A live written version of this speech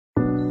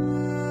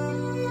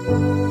Day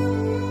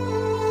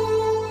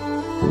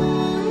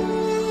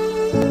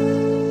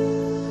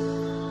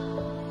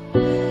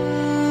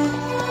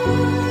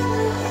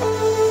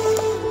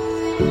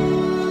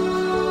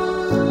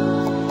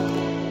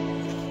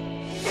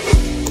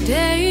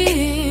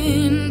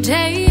in,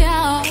 day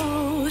out,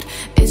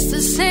 it's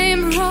the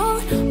same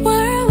road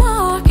we're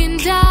walking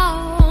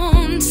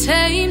down.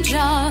 Same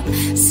job,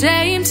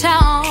 same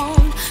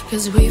town,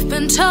 'cause we've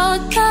been told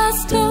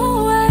that's the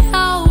way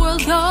our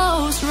world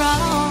goes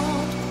round.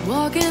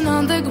 Walking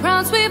on the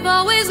grounds we've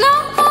always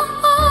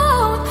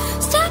known,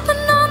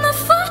 stepping on the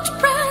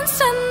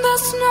footprints in the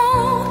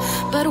snow.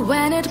 But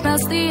when it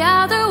melts, the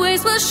other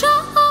ways will show.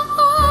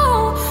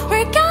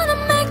 We're gonna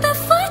make the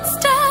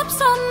footsteps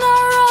on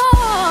our own.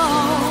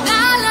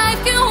 That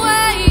life can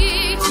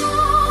wait,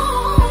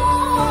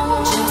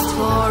 just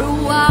for a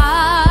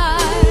while.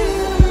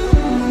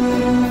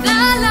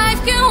 That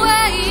life can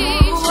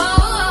wait,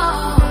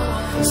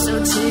 so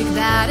take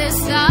that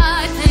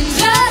aside and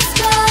just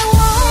go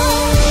on.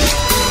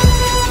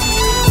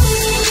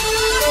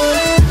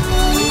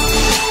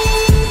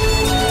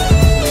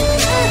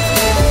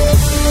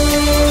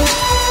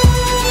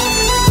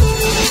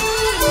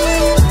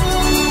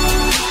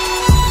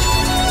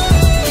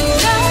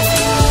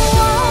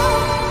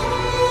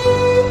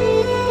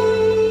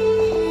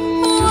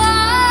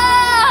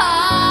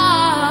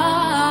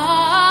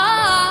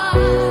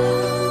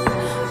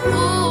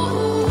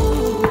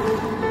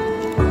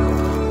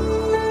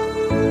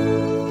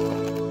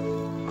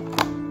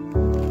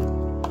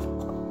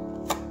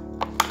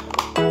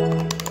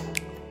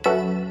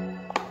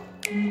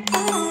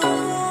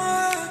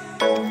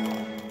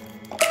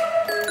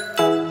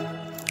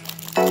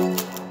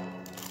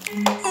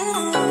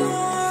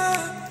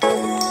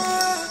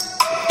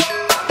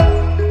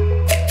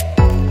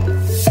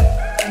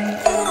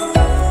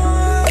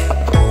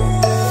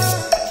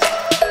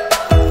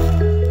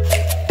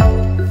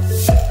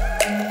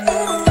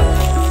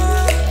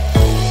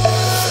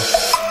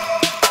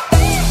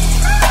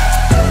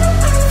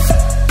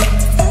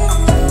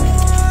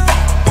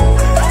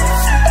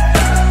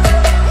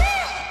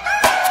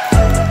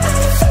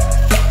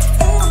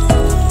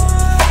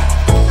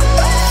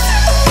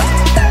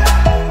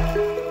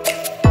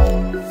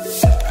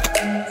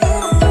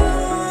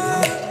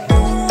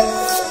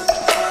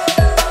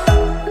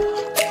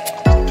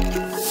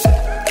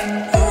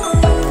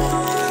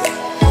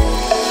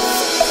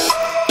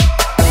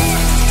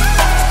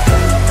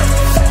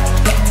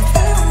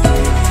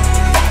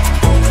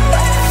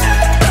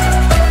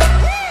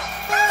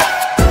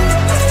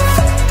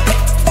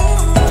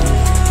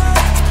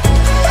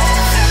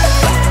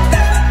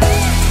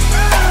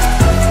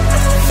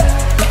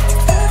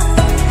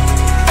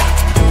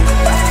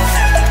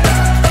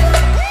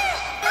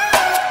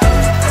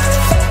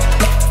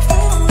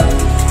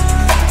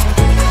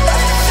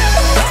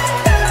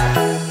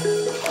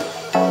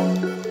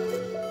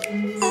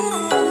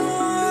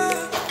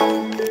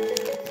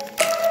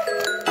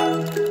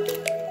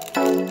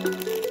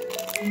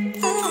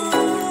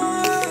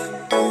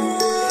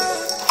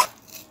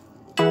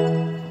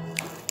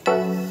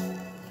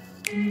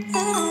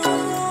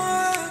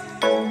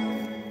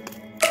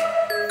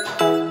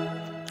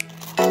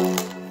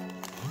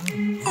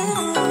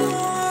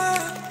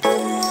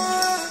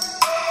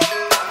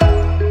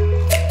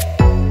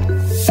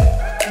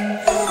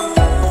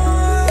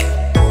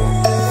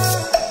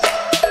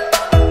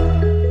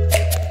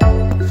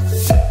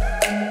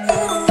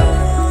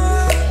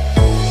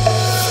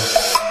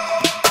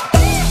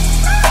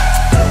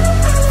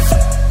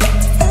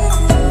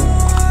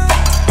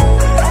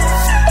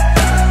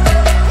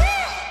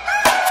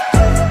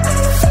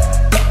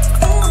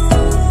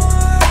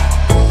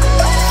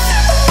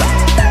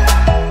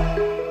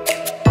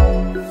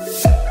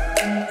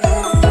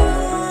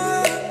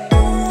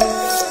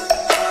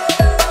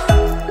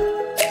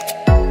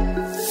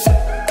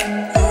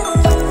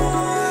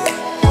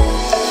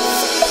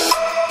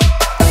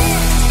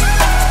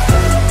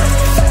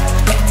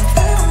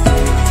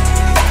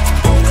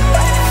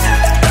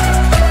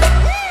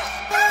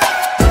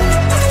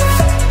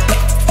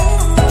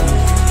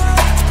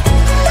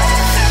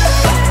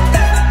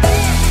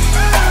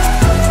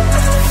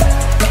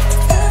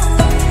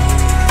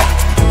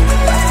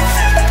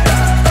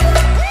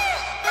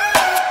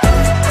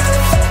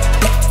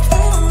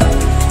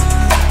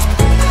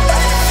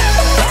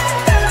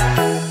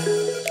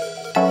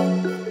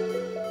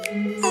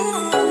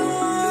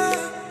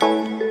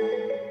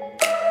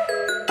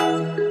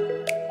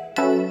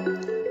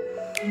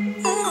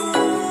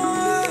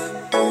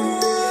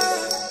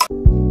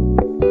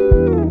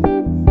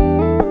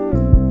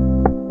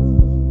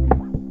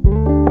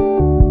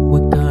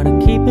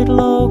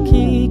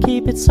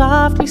 it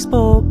softly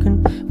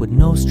spoken, with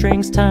no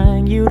strings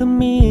tying you to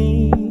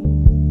me.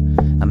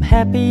 I'm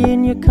happy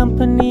in your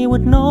company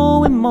with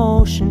no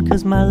emotion,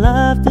 'cause my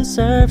love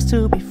deserves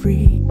to be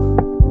free.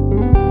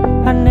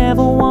 I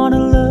never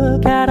wanna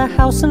look at a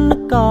house in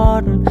the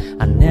garden,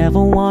 I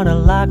never wanna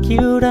lock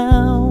you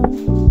down.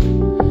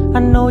 I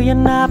know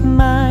you're not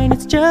mine,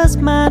 it's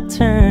just my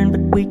turn,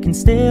 but we can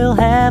still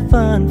have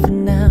fun for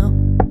now.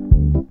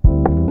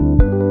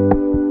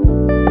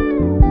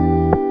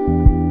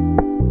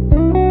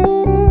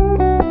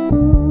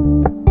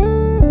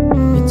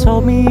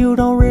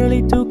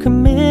 really do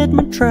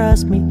commitment,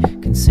 trust me.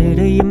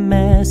 Consider your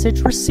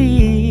message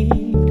received.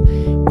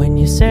 When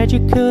you said you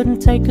couldn't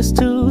take us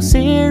too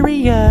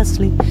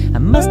seriously, I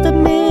must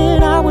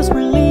admit I was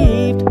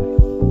relieved.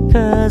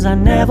 'Cause I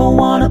never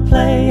wanna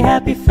play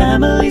happy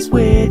families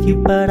with you,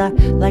 but I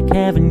like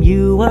having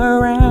you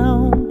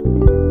around.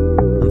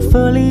 I'm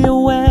fully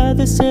aware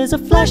this is a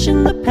flash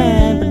in the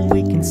pan, but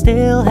we can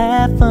still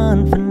have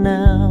fun for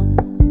now.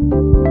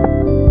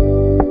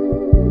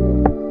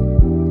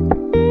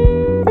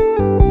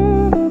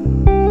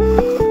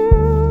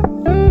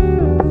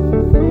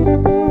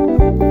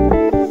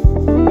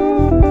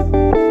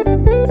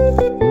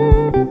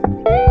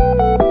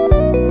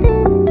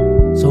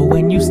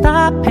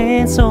 Stop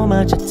paying so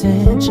much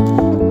attention,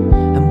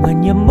 and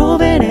when you're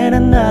moving in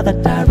another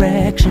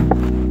direction,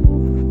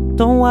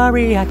 don't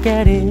worry, I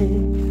get it.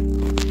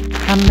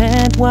 I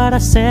meant what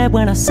I said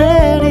when I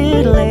said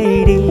it,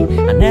 lady.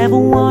 I never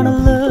wanna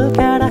look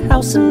at a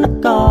house in the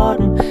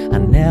garden. I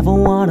never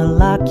wanna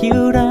lock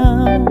you down.